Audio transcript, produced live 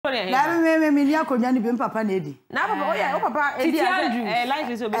ne na me ni akonya ni bi papa na edi na papa o ya o papa edi life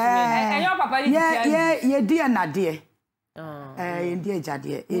is obesity your papa edi ye di na de ye di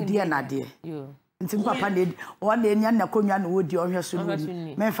ejade ye di na de nti papa na edi o na enya na akonya na wodi o hwe so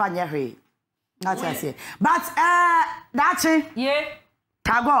ni me fa nye hwe na ta se but dachi ye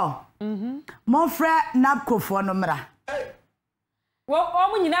tago mon frère NABCO fo no mra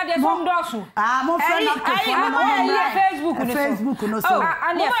Omo nyina de som dosu. Mo friend NABCO fo no Facebook no so.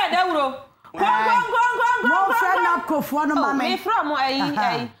 Mo e dawuro. Mo friend NABCO fo no mama. Me from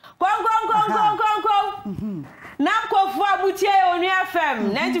ayi. Kon. NABCO fo abutie Onu FM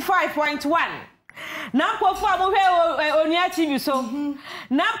 95.1. NABCO fo mo hwe Onu TV so.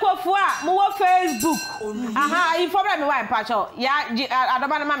 NABCO fo a mo wo Facebook. Aha, inform me why pacho. Ya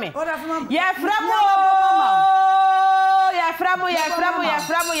adoba na mame. Ya from ya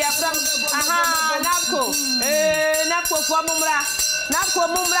framo. Aha, NABCO. NABCO for mumra. NABCO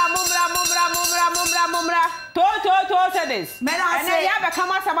mumra. To say this. And then ya be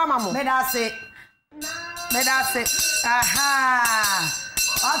come asaba mamu. Me da say. Aha.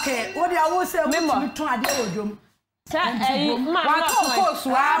 Okay, what do you say? Me to ade odom. Sa ma wa to course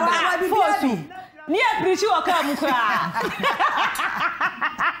wa ni e preach o ka mu kra.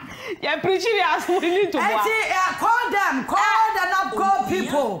 Ya preach we as we need to work. Call the NABCO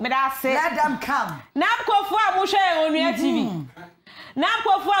people. Let them come. NABCO for a mushe Onu TV.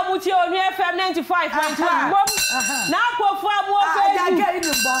 NABCO for a muti Onu FM 95.1. NABCO for a more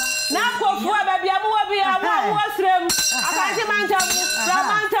Facebook. NABCO for a baby amu wasrem. Akanti mantamu,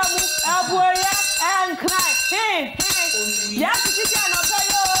 ramantamu, abuya and cry. Hey. Ya Titi no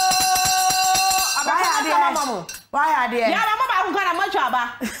payo. Why are they? Ya mama ba ku kana macho aba.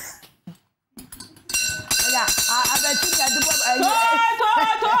 Yeah, I bet you that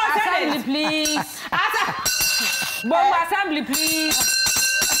to assembly please. Bomb assembly please.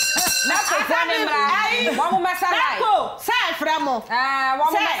 NABCO assembly. One more masala. NABCO, say framo. One more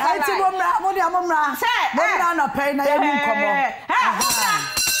masala. I see bomba. Say. Bomba no pay na yemi komo.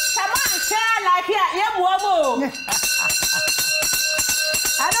 Come on, share like here. Yemuomo.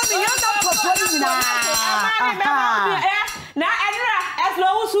 I don't be you not proposing now. Na enra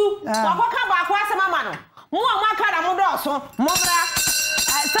eslousu. Wakoka ba kwa sama mano. Mo amaka na mo doso. Mobra.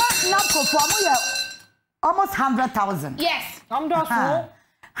 So NABCO for mo almost 100,000. Yes. I'm doso.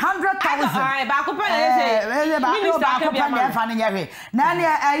 100,000. Ai ba ko pa say. Ba ko pa na fa na yewe. Na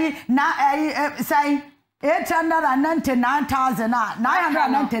say 899,000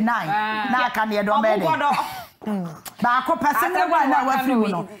 999 na aka na do mede. Ba ko person na wa na wa fi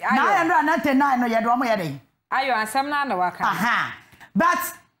no 999 no ye do mo ye dey. Ayo ansem na waka. Aha.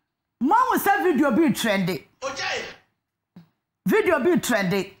 But mom say video be trendy. Okay. Video be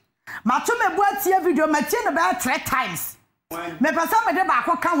trendy. Ma to me boatie video ma tie no ba 3 times. Me pesa me de ba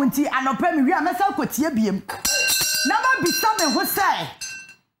ko ka wonti anopa me wi a me sa kotie biem. Na ma bi sa me ho say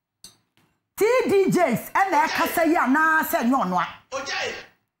TDJs and na kasa ya na say no no a. Okay.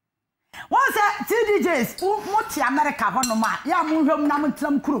 Wọ́n say TDJs mo ti America ho no ma ya mo hwam na mo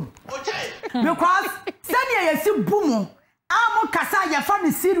tram kurom. Okay. Because send ye si bumu amu kasa ye fa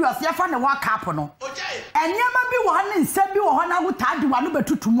ne serious ye fa ne work up no. Okay. Enyema bi wo ne nsa bi wo ho na wo tade wa no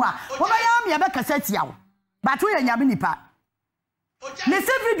betutumu a. Wo ba ya me be kasa tia wo. But wo ye nyame nipa. Okay. Me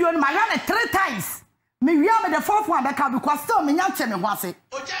see video no ma ya ne 3 times. Me wi am the fourth one be ka because still me nya che me ho ase.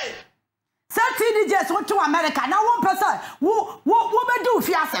 Okay. Say TDJs wo to America na one person wo be do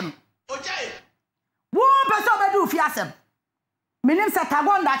fi asem. Okay. One person be do fi asem. Minim se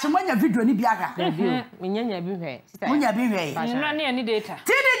tagon da che monya video ni biara. Minyanya bi hwe. Monya bi hwe. Nyina ne ani data.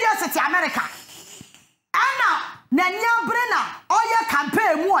 TDJs ti America. Ana na nyabre na oye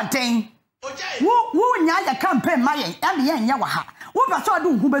campaign mu oden. Okay. Wo nya ya campaign ma yen e me yen nya wa ha. Wo be so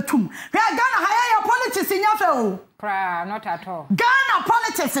do hu betum. Hwe Ghana ha ya politics nya fe o. Pra not at all. Ghana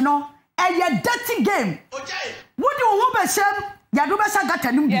politics no e ye dirty game. Okay. Wo di wo be shem ya do be sha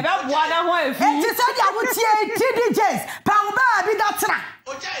gata nim bi. Ye be boa na ho afi. E ti se dia wo tie TDJs pa wo ba bi da tra.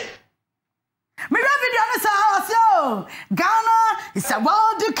 Okay. Me video no say Ghana is a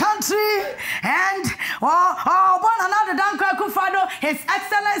world country and one another Danko Akufo-Addo, His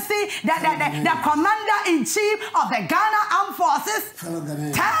Excellency the Commander-in-Chief of the Ghana Armed Forces,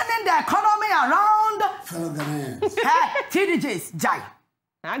 turning the economy around. Hey, TDJs, Jai.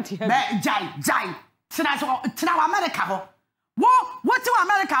 Jai. Tina America ho. What to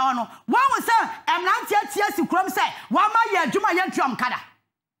America no? One was say, I'm not yet to come say, one my Juma Yentrum Kada.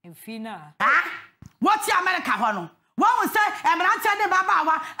 Infina. What's the America hono? One will say, I'm not telling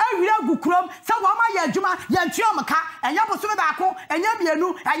Baba, I will go chrome, some woman Yajuma, Yantiomaka, and Yaposuma Bako, and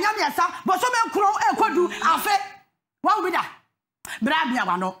Yamianu, and Yamiasa, but some chrome and Kodu, Alfred. What with that? Brabia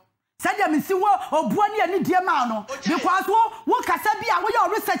wano. Said ya misi wo obuani ani die ma no because wo kasa bi a wo your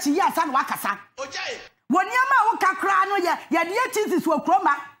research years and wakasa. Okay. Woni ama wo kakra no ya de thesis wo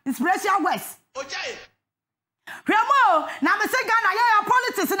kroma inspiration words. Okay. Remo na me say Ghana ya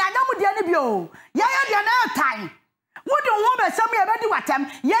politics na nyamu de ani bi o. Ya de na time. Wo de wo be sam ya be di watam.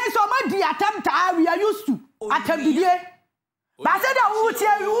 Yes so ma di atam ta we are used to. Atam bidie. But say that wo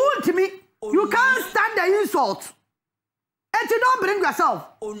tie you me. You can't stand the insult. And you don't bring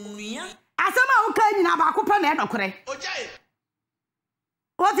yourself. Asama okay nyina ba ko pa na enokore. Okay.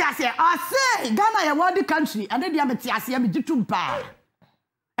 What you say? I say Ghana ya world country and then me tiase me jitum pa.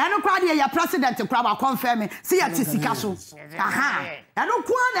 Eno kwa de ya president kwa ba confirm see ya tisika so. Aha. Eno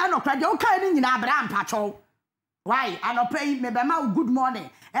kwa na enokore de okay ni nyina abra mpacho. Why? Anope me be ma good morning.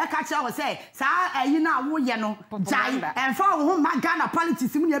 E ka che wo say sa ayi na wo ye no jai en fa wo ma Ghana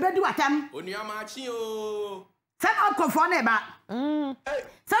politics mu ne be di watam. Oniama achi o. Send up for neighbor.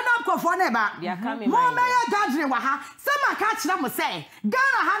 Send up for neighbor. More mayor gathering waha. Some catch them say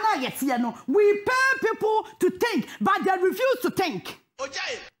Ghana hana yet no. We pay people to think, but they refuse to think.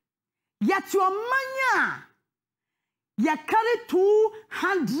 Okay. Yet your mania. You carry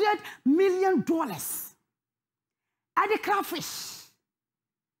 $200 million. At the crayfish.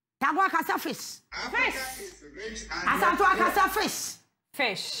 Tagwa kasa fish. Fish. Asanto akasa fish.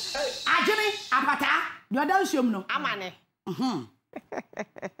 Fish. Ajimi apata. You don't show no. Amane. You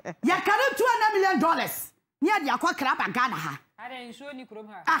carry $200 million. Near the aqua crab and Ghana ha. I didn't show any chrome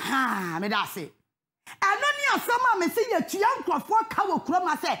her. Aha, me that say. And only a summer me see a young for cow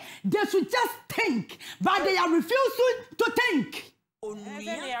chroma say they should just think, but they are refusing to think.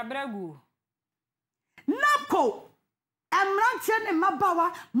 NABCO. Ranching in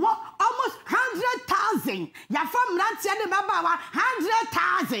Mabawa, more almost 100,000. Ya from ranching in Mabawa,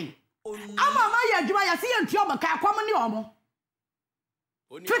 100,000. Ama maya juma ya see and Tioma ka kwamo ni omo.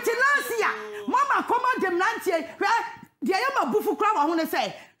 20 last year, mama come dem ranching where the ayama bufu crab I want to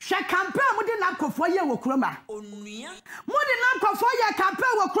say. She campaign with the NABCO for ye wo kroma. Mo the NABCO for ye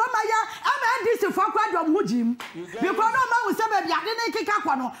campaign wo kroma ya. Ama this for kwad om hujim. Because no man will say be adene kika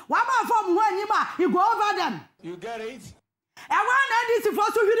kwano. Wa ma form ho anyima, you go over them. You get it? And one this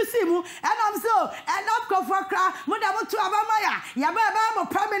for so you see mu and I'm so and NABCO for cra mo da mo to abamaya. Ya ba mo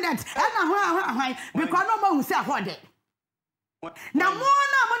permanent and na because no man will say what it. Now more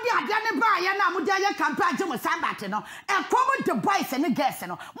na mo di adane ba ya na mo di ya campaign to mo Sabbath no e come the boys and the girls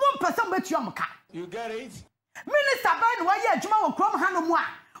no mo person betu am ka. You get it? Minister ban wa ye adwuma wo krom ha no mo a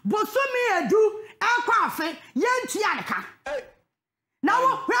bosomi edu akwa afe ye ntua ne ka.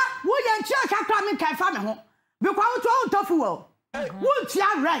 Now wo ye ntua ka kra me kan fa me ho because wo to tofu wo wo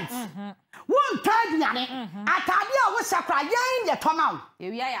ntua rent wo ntua diane atade a wo sakra ye ye toma Ye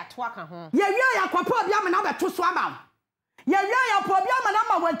wi ya to aka ho. Ye wi ya kwapo bia me na be to so ama. Ye wi ya po bia me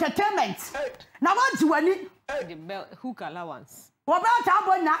na ma entertainment. Na wa ji wani The hook allowance. What about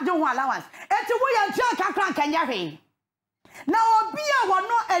our not doing allowance? It's a way of Jack Crank. Now, be a one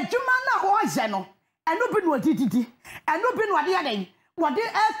no a Jumana or Zeno, and open what did it, and open what the other. What did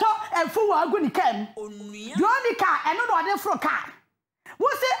I talk and fool are going to come? The only car and no other for a car.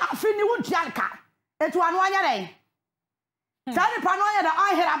 What's it? I feel you would Janka. It's one day. Tell the panoya that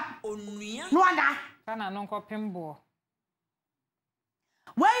I head up. No wonder. Kana nonko pimbo.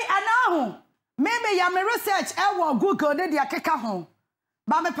 Wait, I know. Maybe ya me research e Google de dia keka ho.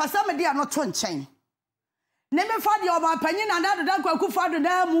 Ba me pesa me dia no to nchen. Ne me fa dia oba panyin na Nana Addo kwaku fa do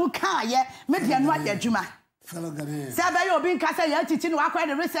na mu ka ye me dia no adwuma. Fellow Ghanaians. Say ba you bin ka say Yaa Titi no akwa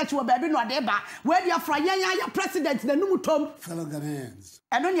de research wo ba bi no de ba. We dia fra ya president na numu tom. Fellow Ghanaians.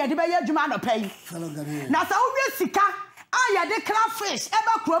 Eno ne de ba ya adwuma no pai. Fellow Ghanaians. Na sa wo wie sika a ya de crayfish e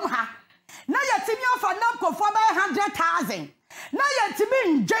ba krom ha. Na ya timi ofa NABCO for ba 100,000. Na ya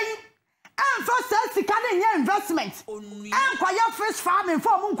timi ndwen and first say investment. And kwaya fish farming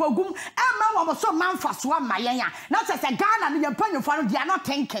for munkogum and man was so man for swam my yanya. Not as a Ghana and your penny for they are not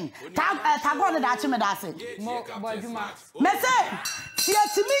thinking. Tagona that me that's it. Me say, see a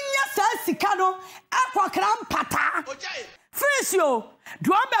timinya says Sicano, aqua cram pata. Fish yo,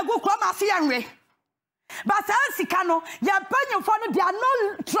 do I go come a fianre? But says Sicano, your penny for they are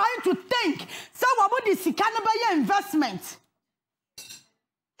not trying to think. So what would the Sicano buy your investment?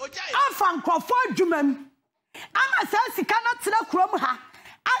 Afan crofo dwumam ama sa sika na tira krom ha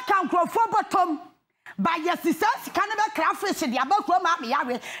aka crofo bottom ba yesisa sika na be crayfish de aba krom am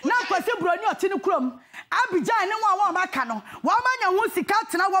yawe na kwase broni otini krom abijan ne wa maka no wa manya hu sika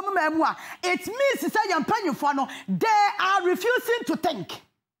tena wa mamu a it means say yampanyfo no they are refusing to think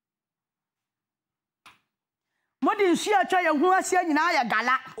mo modi nsuo atwa ye hu asia nyina ya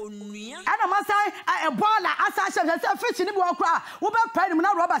gala ana masai ebola asa hye fish ni bi okra wo be pan mu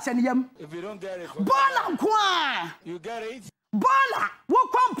na rubber hye ne yam If you don't get it, bola nko a you get it. bola wo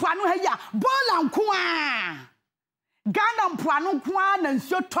kompoano ha ya bola nko a Ghana mpoano nko a na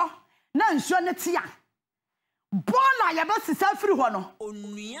nsuo to na nsuo ne tia bola ya be sisa firi ho no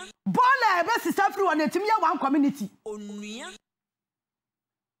onua bola ya be sisa firi ho na timi ya one community onua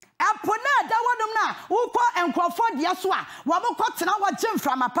apona da wonum na ukọ enkrofo de so a wo mokọ tena wo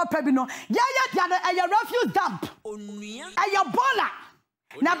jemframa papa bi no ya dia no eye refuse dump onua eye bola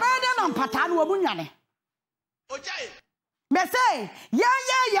na bede no mpata no wo munwane ojai me say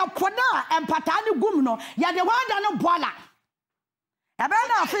ya pona empata ne gum no ya de wanda no bola e be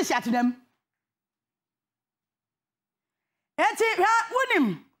na fish at them eti ha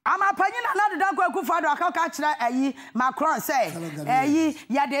wonim ama panyin Nana Addo danko akufado akaka kire ayi Macron say ayi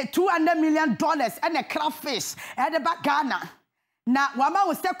ya de $200 million and a crayfish e de ba Ghana na wama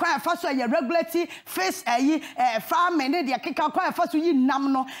wo se kwan fa so ya regulatory fish ayi farming ne de keka kwan fa so yi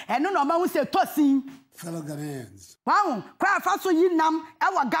nam no eno no ma wo se tosin fellow Ghanaians. Wow, kwan fa so yi nam e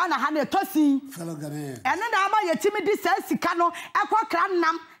wo Ghana ha na tosin Fellow Ghanaians. eno na ama yetimi di sa sika no ekokra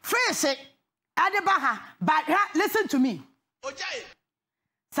nam fish e de ba ha but listen to me ojai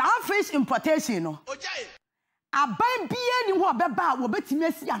some fish importation no ojai aban bie ni ho beba wo betimi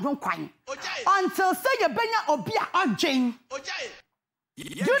asi ahon kwan until say you benya obi a odwen ojai do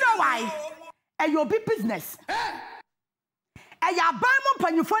you know why your big business aban mo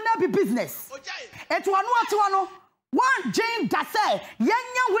panyufo na be business ojai eto no one jane da say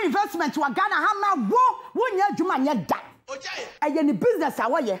yenya wo investment wa Ghana ha ma wo nya adwuma nya da ojai ni business a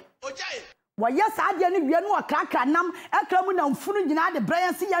wo ye ojai Waya sadia ni wie no akrakra nam akramu na mfunu nyina de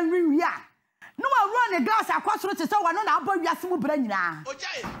brayan se yan wiwi a no wa run the glass akwasoro te se wa no na aba wiase mu bra nyina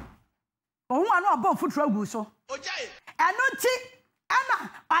ojai ohun anu aba futuro agu so ojai eno ti ana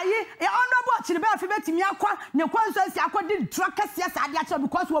ayi e honorable chiribe afi betimi akwa ne kwanso si akwa di truck sia sadia che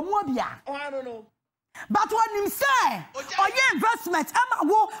because wo mu obi a I don't know but when him say oye investment ama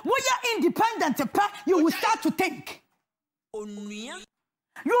wo ya independent you will start to think onua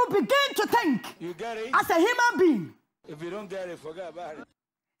you begin to think You get it. as a human being. If you don't get it, forget about it.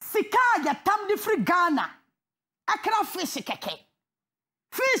 Sika ya tam di free Ghana. Akra fish keke.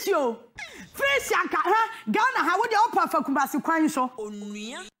 Fish yo. Fish anka Ghana ha wo de opa fa Kumasi kwan so.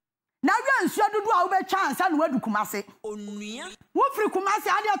 Onua. Na wi ansuo dodo a wo be chance na wadu Kumasi. Onua. Wo free Kumasi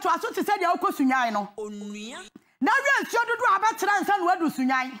ade to aso te se de okosunyan no. Onua. Na wi ansuo dodo a be transfer na wadu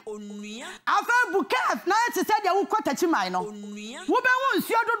sunyan. Onua. Afa buket na te se de wo kwatachiman no. Onua. Wo be wo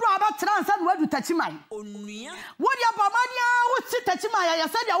ansuo dodo a be transfer na wadu tachiman. Onua. Wo de abamania wo ti tachiman ya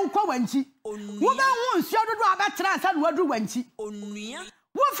se de wo kwa wanchi. Onua. Wo be wo ansuo dodo a be transfer na wadu wanchi. Onua.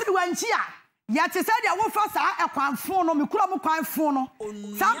 Wo firi wanchi a ya te se de wo fa sa ekwanfo no me kura mo kwanfo no.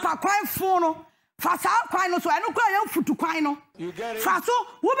 Sa pa kwanfo no. Fa sa kwan no so eno kwa ya futu kwan no. Fa so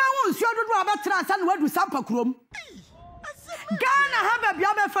wo be wo nsuo dodo aba transfer na wadu sampa kurom. Ghana ha ba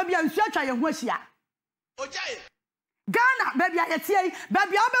bia be fa bia nsuo atwa ye ho ahia. Ojai Ghana ba bia yetie ba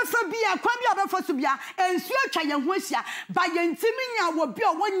bia be fa bia kwan bia be fa so bia nsuo atwa ye ho ahia ba ye ntimi nya wo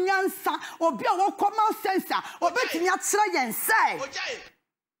bia wo nyansa obi a wo common sense obetimi akyere ye nse. Ojai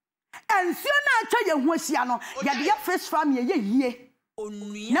nsuo na atwa ye ho ahia no ye de fish farm ye yie.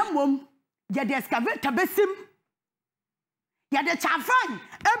 Onua na mom ya de excavator besim ya de chafan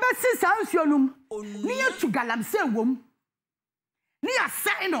ebesi sansuonum ni ya tu galamse wom ni ya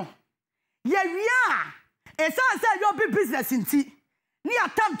sai no ya wia esa say your big business nti ni ya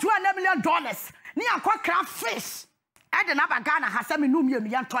tam $200 million ni ya kwa craft fish e de na ba Ghana hasami num ye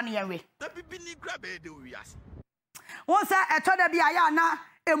ya ntone ye we da bibi ni grab e de wiase won say eto da bia ya na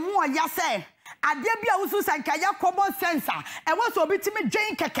emu oya say ade bia wusu sanka ya common sense e wo so bitimi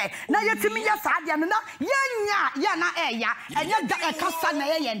dwen keke na yetimi ya sa ade no na yenya ya na eya enye da e kasa na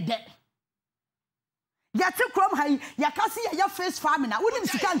ye yende ya ti krom hai ya kasi ya face farm na wonim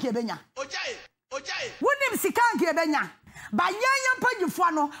sika nke benya ojai wonim sika nke benya ba yenya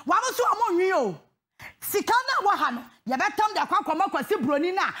mpagifo no wa mo so amonwi o sika na wa ha no ya betam da kwakoma kwasi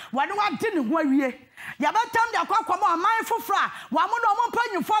broni na wa ne wa de ne ho awie ya betam da kwakoma aman fofra wa mo no mo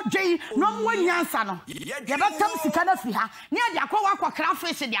mpanyifo dwen no mo nyansa no ya betam sika na fi ha ne ya kwa kwakra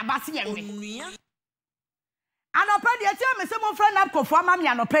fish de abase ye we anopa de ti me se mo fra na kofo amami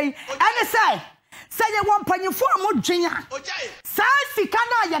anopa yi ene say ye won mpanyifo mo dwen a sa sika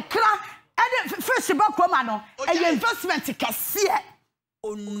na ya kra ene fish ba kwoma no e investment kese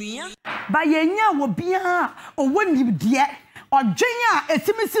onua ba yenya wo bia owo nibde odwen a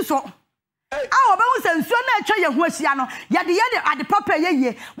etimisi so a oba wo sensuo na atwa ye ho ahia no ye de ade papa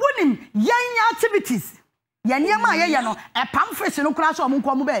ye wonim yenya activities Ye niema ye no e pam fish no kura so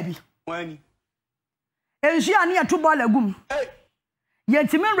omunko mu ba bi. Wani. Enhia na ye tu ball agum. Ye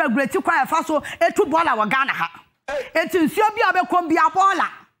ntimi regulate kwa fa so etu ball a wo Ghana ha. Eti nsuo bi abekom bi abola.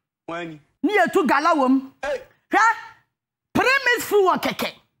 Wani. Ni ye tu gala wom. Hwa premise fu wo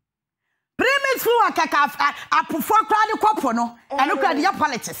keke. Premise fu wo keke apofo kra de kopo no. Eno kra de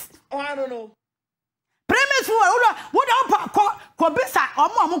politics. I don't know. Premise fu wo da ko bisa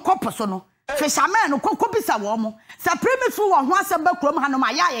omo kopo so no. Fisherman no ko bisa wo mo. Sa premise fu wo ho asem ba krom ha no ma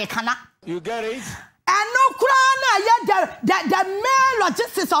ya kana. You get it? Eno kura na ya the main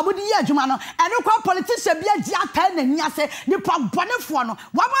logistics obudi ye adwuma no. Eno kwa politician bi agi ata na ni ase nipa bonefo no.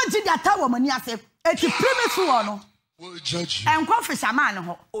 Wa ma agi ata wo mani ase. Eti premise fu wo no. Will judge you. Enko fisherman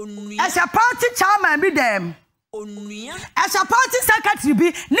ho. As a party chairman be them. As a party secretary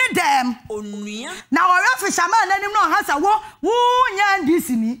be ni them. Now our fisherman na nim no ha sa wo nya this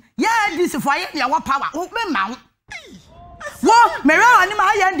ni. Yeah this for ya wa power. Wo me ma. Wo me ra ani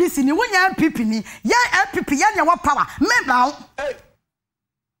ma ya this ni wo nya MPP ni. Yeah MPP ya nya wa power. Me ma.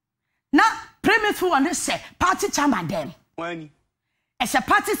 Na premise for one say party chairman them. Wani. As a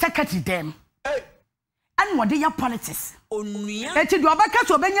party secretary them. And what they politics. Eti do obeka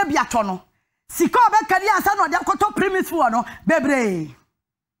so benya biato no. Sika obeka dia asa no de akoto premise for no bebre.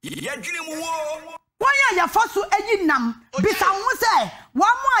 Ya dwene mu wo. Why ya faso eyi nam bisa wo se wa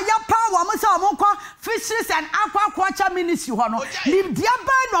mo aya pa wo mo se wo ko fisheries and aquaculture ministry ho no. Ni dia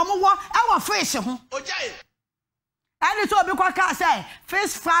ba no mo wo e wo fish ho. And so be kwa ka say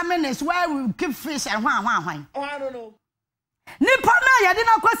fish farming is where we keep fish and hwan. I don't know. Nipa na ya de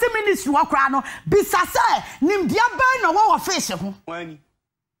na kwase ministry wo kra no bisa say nim dia ba no wo fish ho. Wani.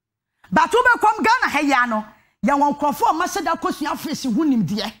 But we come Ghana he ya no ya won krofo ma se da kosua fish hu nim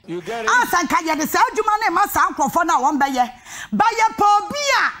die. You get it? Asanka ye de sa adwuma na ma sa krofo na won ba ye pa obi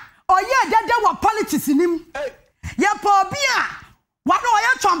a oye dede wo politics nim. Ye pa obi a wa no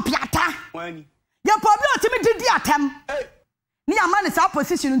oye chompiata. Wani. Ye pa obi o timi didi atem. Ni ama ne sa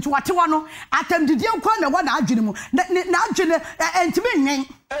position ntu wate wo no atem didi enko na wo na adwene mu na adwene entimi nwen.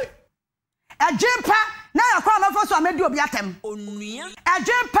 Ajepa na yakwa mafoso amedi obi atem.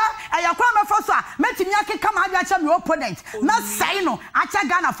 Ajepa yakwa mafoso a metimi akeka ma abia cha me opponent na sai no acha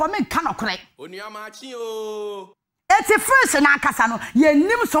Ghana for me ka no kore. Oniama achi o. Eti first na akasa no ye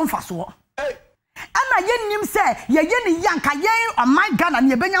nim so mfaso. Ana ye nim se ye ni yanka ye o my Ghana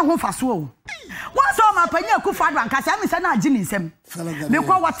ne benya ho mfaso o. Won so ma panya kufa do ankasa me se na agi ni nsem. Me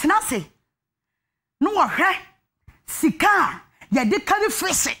kwa watena se. No wo hwe sika ye de carry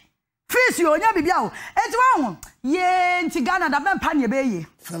fish. Fish yo nya bibia o. Eti wo ye nti Ghana da ben pa ne be ye.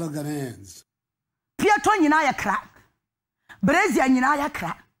 Fellow Ghanaians. Piato nyina ya kra. Brazil nyina ya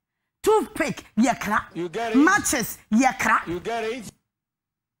kra. Toothpick ye kra. Matches ye kra. You get it?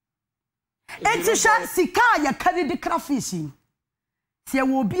 Eti sha sika ya carry de kra fish. Se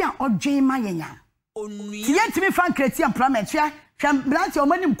wo bi a odwen ma yenya. Ti yentimi fan create employment hwa branch o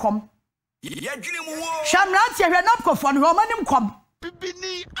manim kom. Ya dwene mu wo. Hwa branch hwa NABCO for no manim kom.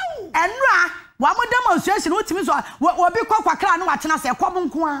 Bibini. Enra wa mo demonstration utimi so wo bi kwakra no watena se kom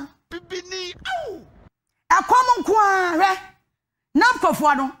nko a. Bibini. Akom nko a hwe. NABCO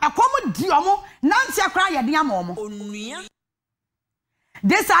for no akom di omo nanti akra ye de ama omo.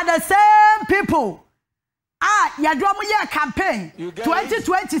 These are the same people. Ya do mo ye campaign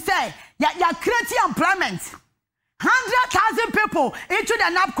 2020 say ya create employment 100,000 people into the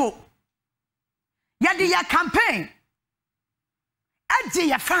NABCO. Ya di ya campaign. Adi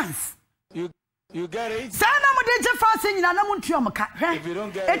ya fans. You get it? Say na mo de fans nyina na mo ntua mo ka. If you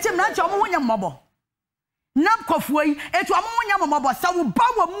don't get it. Etim na ntia mo wonya mmobo. NABCO fuoi etu mo wonya mmobo sa wo ba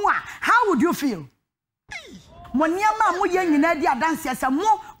wo mu a how would you feel? Mo niama mo ye nyina di adanse asa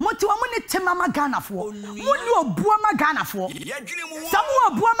mo ti wo mo ne temama Ghana fo mo ni obuo ma Ghana fo sa mo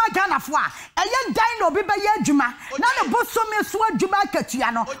obuo ma Ghana fo a eye dan na obi ba ye adwuma na ne bosomi so adwuma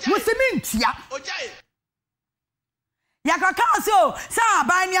akatua no mo se mi ntua ya kaka so sa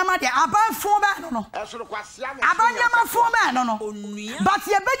aban niama de aban fo ba no aban niama fo ba no but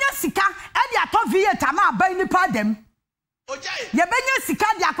ye benya sika e de ato vieta ma aban nipa dem ye benya sika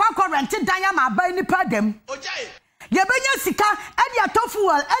de akwa rent dan ya ma aban nipa dem ye benya sika e de atofu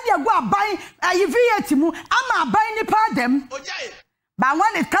wal e de go aban viet mu ama aban nipa dem but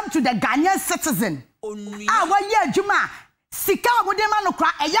when it come to the Ghanaian citizen wa ye adwuma sika wo de ma no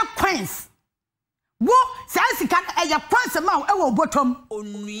kra e ye coins wo sa sika e ye coins ma e wo botom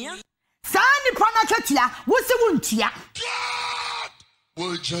sa nipa na katua wo se wo ntua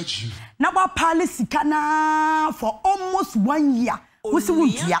Will judge you. Na ba policy kana for almost 1 year. Wusi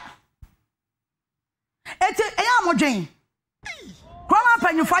wuntia. Eti eya modwen. Kwama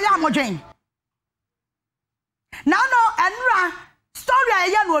panyufo ya modwen. Now no enra story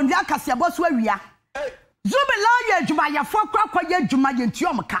aye no onua kase boso awia. Zumila ye djuma ye fokwa kwaye djuma ye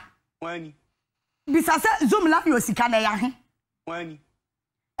ntuomka. Wani. Bisa se Zumila yo sika na ya he. Wani.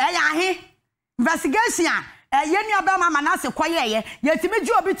 Ya he. Investigation ye nua ba mama na se kwaye ye timi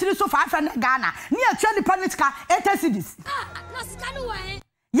ji obi tiri so 500 Ghana. Ni atwa ni politica 80 cedis. Na sika no wa he.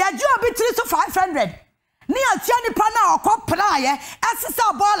 Ye ji obi tiri so 500. Ni atwa ni pa na okopra ye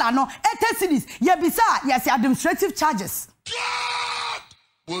asisa bola no 80 cedis. Ye bisa yes administrative charges.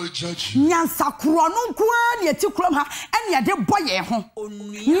 Will judge you. Nyansa kro no nko a ne ti krom ha ene ye de boye ho.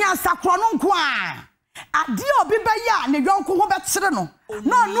 Nyansa kro no nko a ade obi ba ya ne yonko ho bekyere no.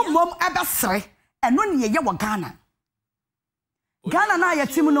 No no mom ebesere. Eno ne ye wo Ghana. Ghana na ye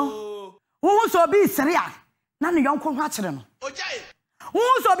tim no. Wo so bi sere a na ne yonko ho akyere no. Ojai. Wo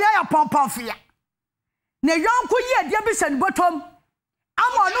so bi ya pompom fia. Ne yonko ye de bi sen botom.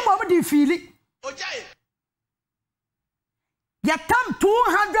 Ama no mom di fili. Ojai. You come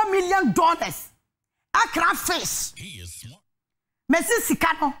 $200 million. Akra fish. He is smart. Messi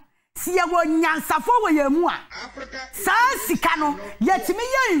Sikano. Si ye wo nyansa fo wo ye mu a. Sa Sikano. Ye timi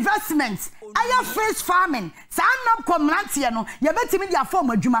ye investment. Aya fish farming. Sa NABCO mrantie no. Ye betimi dia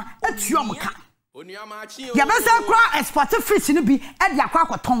form adwuma. Etuom ka. Ye be se kwa export fish ni bi. E dia kwa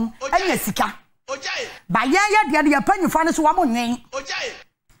akoton. Anya sika. Ojai. Ba ye de ye panyufo ne so wa mo nwen. Ojai.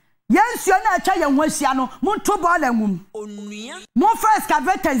 Yensuo na acha ye hwasia no monto ball angum onua mo fa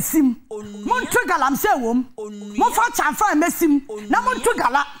excavator nsim monto galamse wom mo fa chanfa mesim na monto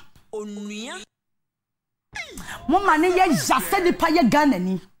gala onua mo mane ye jase ni pa ye Ghana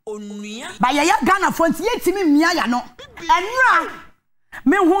ni onua ba ye Ghana fonti ye timi mia ya no enra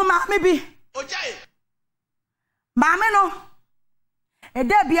me hu ma me bi Ojai. ma me no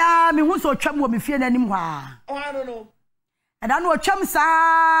ede bia me hu so twam wo me fie nanim hwa I don't know. And I know chum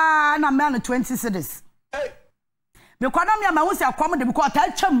sa na man 20 cedis. Hey. Me kwada me ma wo se akwam de because ta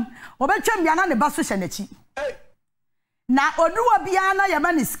chum obetwam bia na ne baso hye nachi. Hey. Na oduwa bia na ye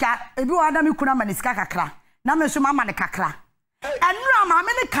ma ne sika ebi wa da me kuna ma ne sika kakra na me so ma ne kakra. Enura ma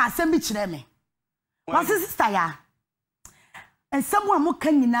me ne ka asem bi kire me. Was sister ya. Ensem wa mo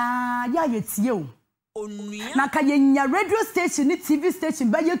kan nyina ya yetie o. Onua na ka ye nya radio station ni TV station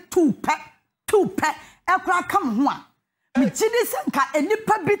ba ye two pe ekura kam ho a me chidi senka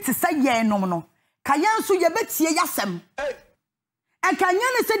enipa bi te say ye nom no ka yenso ye betie yasem enka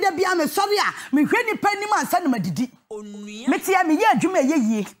nyane se de bia me sori a me hwe nipa nim ansa na madidi onua me tie me ye adwuma ye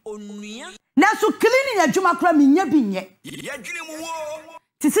yie onua na so cleaning adwuma kra me nya bi nye ye adwene mu wo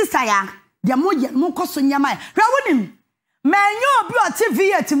ti sister ya de mo ye mo koso nyama hwe wonim menyo obi o TV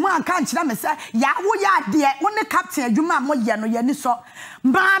yet mu anka nkyira me se ya wo ya de wo ne captain adwuma mo ye no ye ni so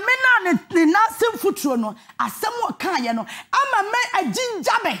ba me na ne na semfuturo no asem wo kan ye no ama me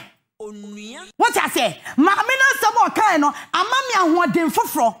aginja me onua what I say ma me na asem wo kan no ama me ahoden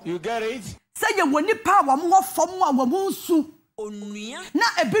foforo You get it? say ye woni pa wo mo fom a wo mo nsu onua na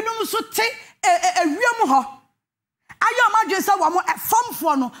ebinum so te ewiem ho ayo ma dwe se wo mo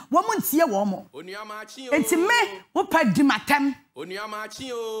efomfo no wo mo ntie wo mo Onua ma chi o. enti me wo pa di matem Onua ma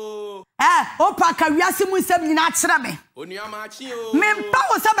chi o. o pa ka wiase mu nsem nyina kire me Onua ma chi o. me mpa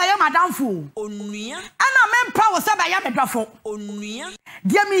wo se ba ye madamfo onua ana me mpa wo se ba ye medwafo onua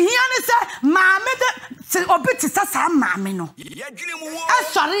de me hia ne se maame de obi ti sa maame no ye dwene mu wo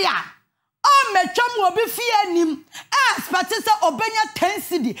asori a o metwam obi fie anim expect se obenya 10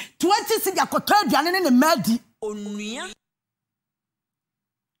 cedi 20 cedi akoto aduane ne madi onua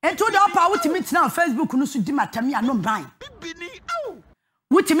ento de opa wutimi tina on Facebook no so di matami ano ban bibini au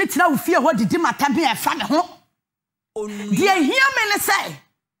wutimi tina wo fie ho di matami e fa me ho onua de hia me ne say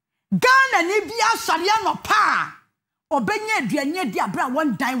Ghana ni bia sori ano pa obenya aduane di abra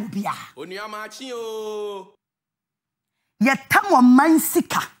one dan wo bia Onua ma chi o. ye tamo man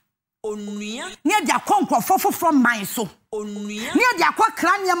sika onua ne de akonkofo from man so onua ne de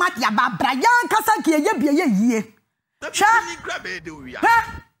akokra ne ma de ababra yan kasa ke ye bia ye yie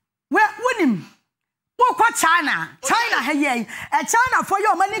we wonim wo kwa China ha ye China for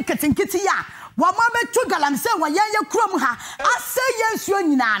your money ketinkiti ya wa ma betu galamse wa ye krom ha ase ye nsuo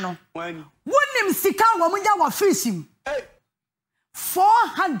nyina no wonim sika wa munya wa fishim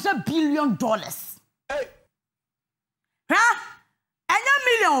 $400 billion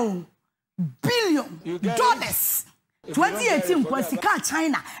enya billion dollars 2018 kwa sika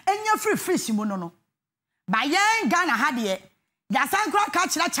China enya free fish mu no ba yen Ghana ha de ya san kra ka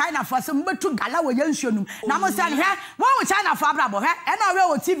kira China for some betu gala wo yensuo num na mo say he wo China for abrabo he e na we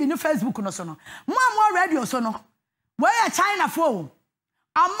wo TV ni Facebook no so no mo radio so no we ya China for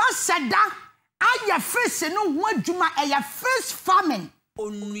ama seda aya fish no ho adwuma e ya fish farming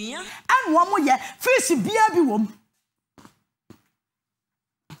Onuya. And one more year, fish beer be wom.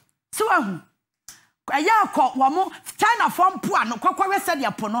 So, I call one more China from Puano, Coco said the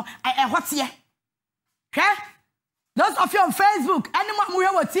Apono, what's here? Okay? Those of you on Facebook, anyone who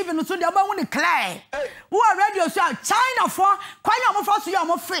have TV, no, so they're about to clay. Who are radio show China for quite almost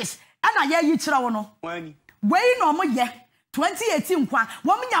your fish, and I hear you no. Way no more year. 2018 kwa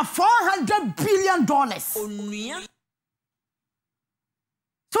woman ya $400 billion.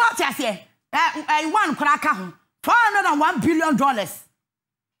 So what I say? One kraka ho $401 billion.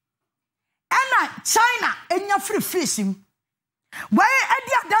 And China enya free fishing. Why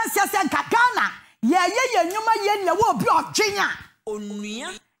edia dance ya Ghana ye nyuma ye na wo bi odwenya.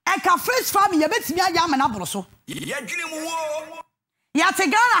 Onua. E ka fish farm ye betimi ayama na boro so. Ye dwene mu wo. Ya te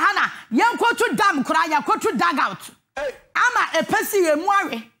Ghana hana ye nkotu dam kra ya kotu dugout. Ama epesi ye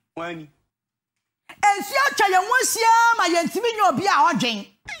muare. Wani. Ensu acha ye wonsia ma ye ntimi nya obi a odwen.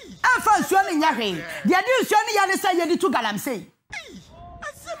 Afa nsuo ne nya hwe. De ade nsuo ne ya ne say ye di tu galamsey.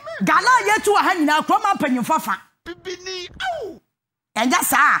 Gala ye tu ha nyina kroma panyimfo fa. Bibini au. Enja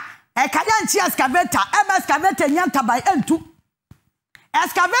sa e kaya nchi excavator, excavator nya ntabai entu.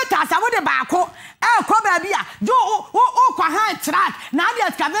 Excavator sa wo de baako e ko ba bia jo o kwa han track na de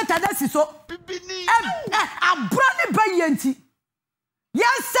excavator da si so bibini abrani bayanti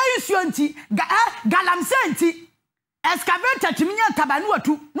yes say suanti galamsenti excavator timinya tabanu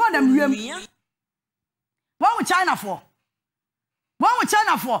watu no na mwem wo China for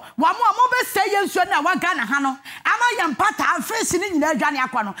wa mo be say yensuo na wa Ghana ha no ama yampata face ni nyina adwane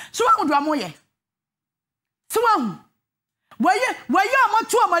akwa no so wo do mo ye so wo Waye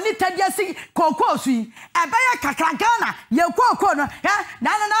amoto amani tadia si koko su yi ebeye kakra Ghana ye koko no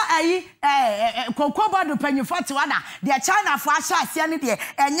na ayi koko bodo panyifo te wada de China fo asha asia ne de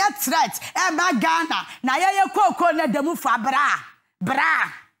enya threat ma Ghana na ye koko na demu fa bra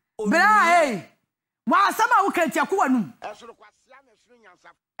hey wa asama wo kanti akowanum esoro kwasia na esoro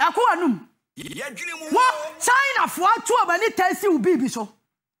nyansa akowanum ye dwene mu wo China fo atu amani tasi ubibi so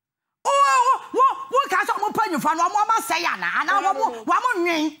wo ka so mo panyufa no mo ma say ana wo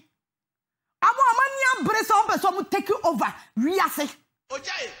nwen abo amani abre so mo so mo take over wiase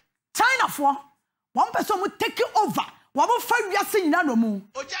ojai China for one person mo take over wo mo fa wiase nyina no mu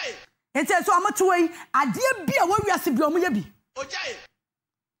ojai ente so amato yi ade bia wo wiase bia mo ye bi ojai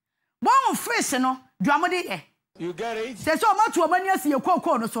one face no duamode ye you get it se so amato amani asi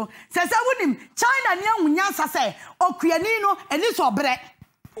ekoko no so se wonim China ne ahunya sase okuani no eni so bre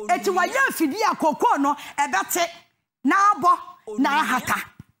eti waye afidi akoko no ebete na abo na haka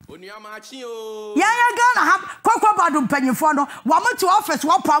oniamachi o ya Ghana ha kokko badu mpanyifo no wamoto office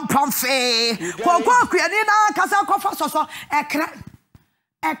wo pam fe kokko akuani na kasa kofa soso ekre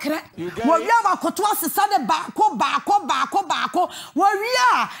wo wi akoto asesa de baako wo wi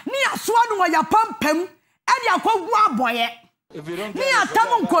a ni aso anu wo ya pampam edi akogu aboye ni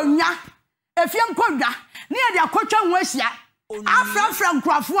atam nkonya efie nkodwa ni edi akotwa ho ahia Afra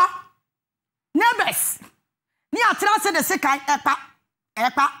nkrafua neighbors ni atra se de sekan epa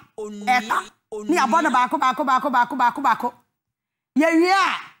ni abona baako ye wi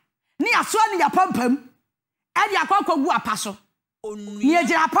a ni aso ni ya pampam e di akwakogu apaso ni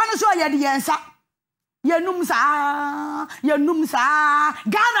ejira pano so ye de yensa yenum sa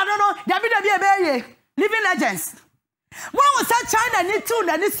Ghana no David ebeye living legends When say China ni tu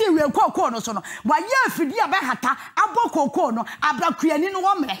na ni si we koko no so no wa ye afidi abehata abo koko no abrakuani no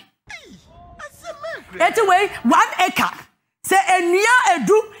wo mre anyway 1 acre say enua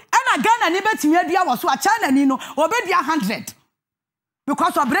edu na Ghana ni betimi adua wo so a China ni no obedua 100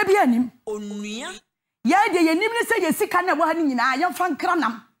 because obra bi anim onua ye de yenim ni say ye sika na wo ha ni nyina ye fankra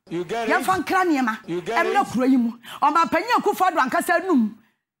nam ye fankra niema emna kuro yi mu o ma panyi akufo do ankasa num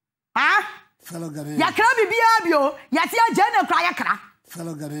Fellow Ghanaians. Yakra bibia bio, yatia jene kra yakra.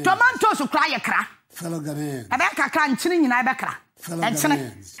 Fellow Ghanaians. Tomatoes kra yakra. Fellow Ghanaians. Abeka kra nchini nyina abekra.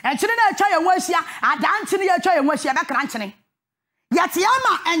 Enchini na etwa ye wanhia, adanchini ye etwa ye wanhia abekra nchini. Yatia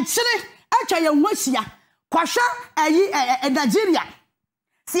ma enchini etwa ye wanhia. Kwahwa ayi Nigeria.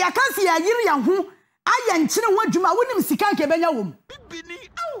 Si yakasi ya yiri ya hu, aye nchini ho adwuma wonim sika nke benya wom. Bibini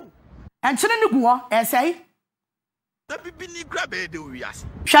au. Enchini ni guo, esei. Bibini grabe de wiase.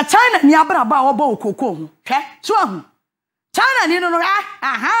 Sha China ni abraba obo okoko hu. Hwe, so hu. China ni no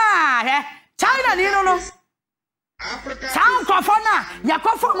China ni no. Africa. Sound kwafona,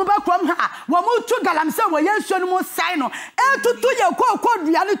 yakofo mu bakrom ha, wo mu tu galamse wo yensuo no mu sai no. Etutu ye kokko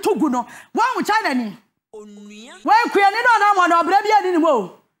dua ne tugu no. Wo China ni. Onua. Wo kuya ni no na mo no bra bia ni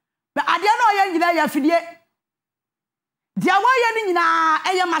mo. Be ade na oye nyina ya fidie. Dia wo ye ni nyina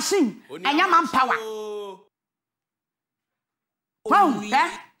eye machine, enya manpower. Wow,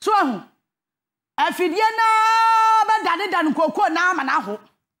 so afidie na ba dade dan kokoo na ama na ho.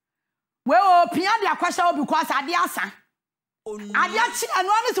 We o pia de akwasha obi kwasa ade asa. Ade achi anu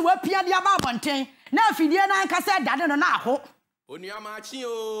anu se we pia de aba abonten. Na afidie na nkasa dade no na ho. Onuama achi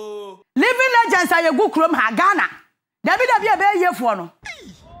o. Living legends ayegu krom ha Ghana. Dabi e be yefo no.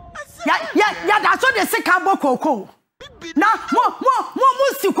 Ya da so de sika bo kokoo. Na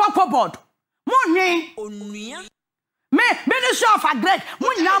mo si kwakwo board. Mo nwen onua. Ministry of Agric,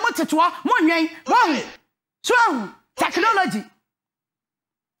 Munya Motitoa, Munyan, one, so technology.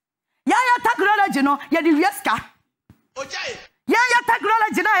 Yaya technology, no, ya the Yeska. Yaya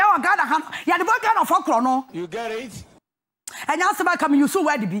technology, no, Ghana, ya the Bogan of Okrono. You get it? And also by coming, you so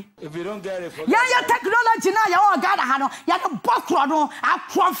where to be. If you don't get it, Yaya technology, no, ya Ghana, ya the Bokrono, a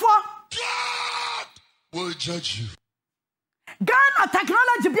Quafo. Will judge you. Ghana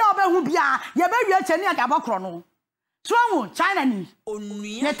technology, be over who be a, ya baby, a Chenia Gabokrono. So China ni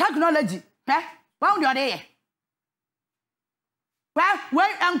the technology well you there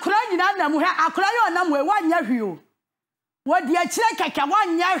well am crying na na mu ha akra yo na mu e wanya hwe o wo de akire keke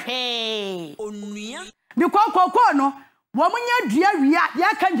wanya hwe onua bi kokoko no wo munya dua wia ya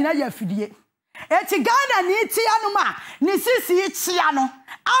ka gina ya fidie eti Ghana ni ti anu ma ni sisi chia no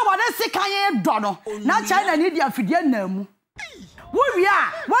a wo de sikan ye do no na China ni dia fidie na mu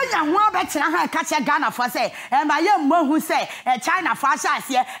Wuria, wanya ho abetena ha ka che Ghana for say, e ma ye mmahu say, China for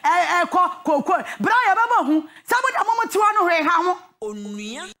asase koko. Bra ye baba hu, saboda momotiwa no hwe ha ho.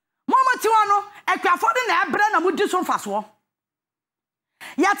 Onua. Momotiwa no, ekwafo de na ebre na mudi so mfaso.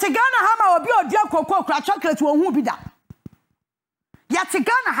 Ya te Ghana ha ma obi odi koko kra chocolate wo hu bi da. Ya te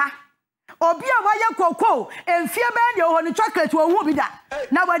Ghana ha, obi a waye koko, emfie be de ho ni chocolate wo hu bi da.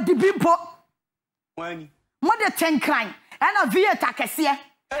 Na wadi bimpo. Wani. Mo de tenkran. And a via takese.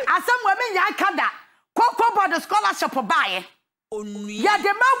 As some women ya kada. Coco by the scholarship of buy. Ya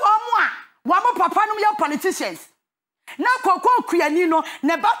de ma wamo papa no ya politicians. Na Coco Krianino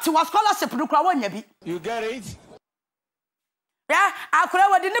never to a scholarship no kwa bi. You get it? Yeah, I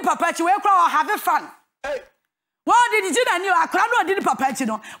could didn't papa to have fun. What did you do? I crowd didn't papa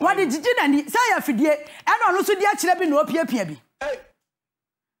no. What did you do? Say a fidie and also the actually no pia.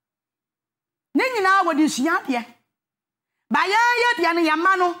 Nina what is ya? Ba ya ne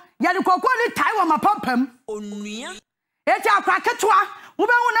yama no ya de kokko ni tai wo mapapam onua eti akwa ketwa wo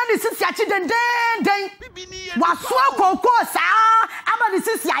be hu na ni sisi achi den waso kokko sa aba ni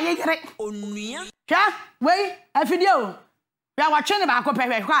sisi ayegere onua hwa we afidie o ya watwe ne ba ko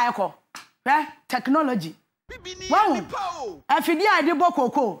pehwe kwa ayeko technology wow afidie ade bo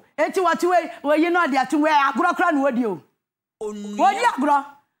kokko eti wati we yi no de atu we agorokra no wodi o wodi agoro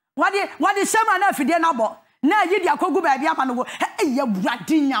wadi sema na afidie na bo na yidi akogu ba bia ma no ye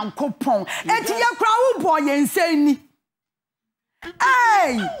burade nyankopon enti ye kra wo bo ye nsani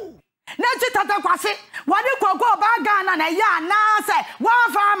na ti tata kwase wadi koko ba Ghana na ya na se wa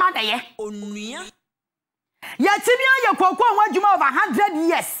fa ma de ye onua ya timi ye koko ho adwuma over 100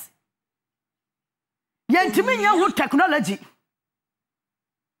 years ye ntimi nya hu technology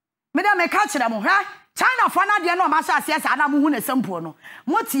me da me ka kire mo ha China for na de no ma sha ase asa na mo hu na sampo no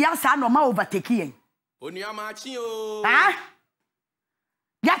mo ti ya sa no ma overtake yen Onuama achi o.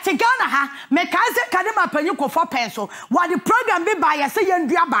 Ya te Ghana ha me ka se kade ma panyi ko 4 peso what the program be by say ye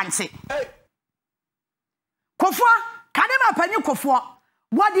ndua banche kofo kade ma panyi kofo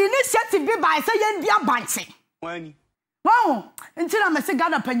what the initiative be by say ye ndua banche Wani. wow ntira me se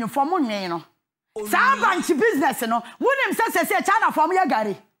Ghana panyi fo mo nwen no sa banche business no wonim se China fo mo ye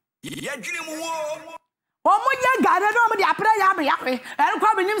gare Ye dwene mu wo. Omo ye gare no mo de apre ya be en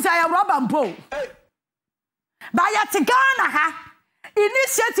kwa benim se ya rubber mpo ba ya te Ghana ha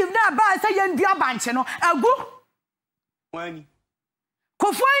initiative na ba say ye ndua banche no agu Wani.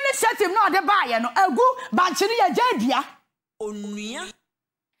 kofo initiative na de ba ye no agu banche ni ye jadia onua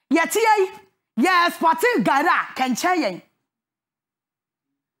ye te ye sporting gara kenche yen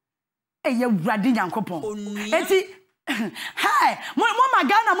ye wurade nyankopon enti hey mo ma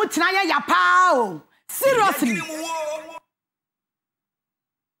Ghana mo tena ye ya pa o seriously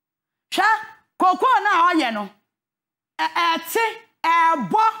sha koko na oye no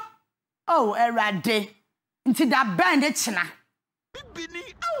ebo oh erade nti da bend china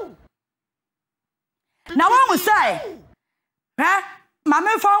bibini oh na won say ma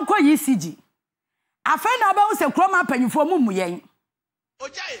me fa nko ECG afei na ba wo se kroma panyifo mu yen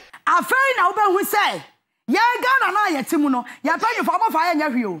afei na wo ba hu say ye Ghana na ye timu no ya panyifo mo fa ye nya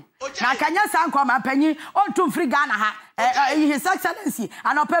hwe o na kanya san ko ma panyi on to free Ghana ha his excellency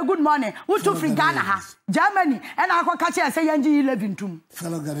and open good morning who to free Ghana ha Germany and akwa say ye nji 11 tum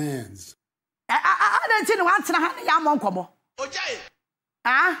Fellow Ghanaians. I don't think one ha ya mo nkomo Ojai.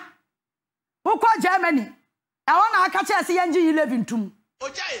 Ah? Who called Germany? I want to catch us young 11 tum.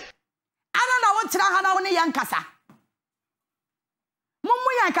 Ojai. I don't know what Trahana on the Yankasa. Mumu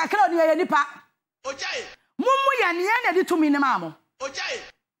Yanka Claudia Nipa. Ojai. Mumu Yan to me, Mamma. Ojai.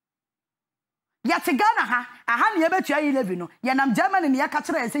 Yet a Ghana, I had never to 11. Yanam German and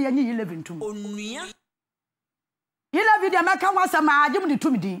Yakatra say 11 tum. Onuya. 11 American was a major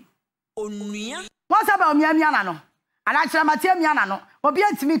to me. Onuya. What's about Mianano? And I shall Matia Mianano, or be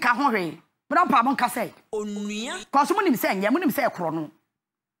to me Kahore. But I'm Pamon Casse. Onuya. Cause when him saying, Yamunim say a chrono.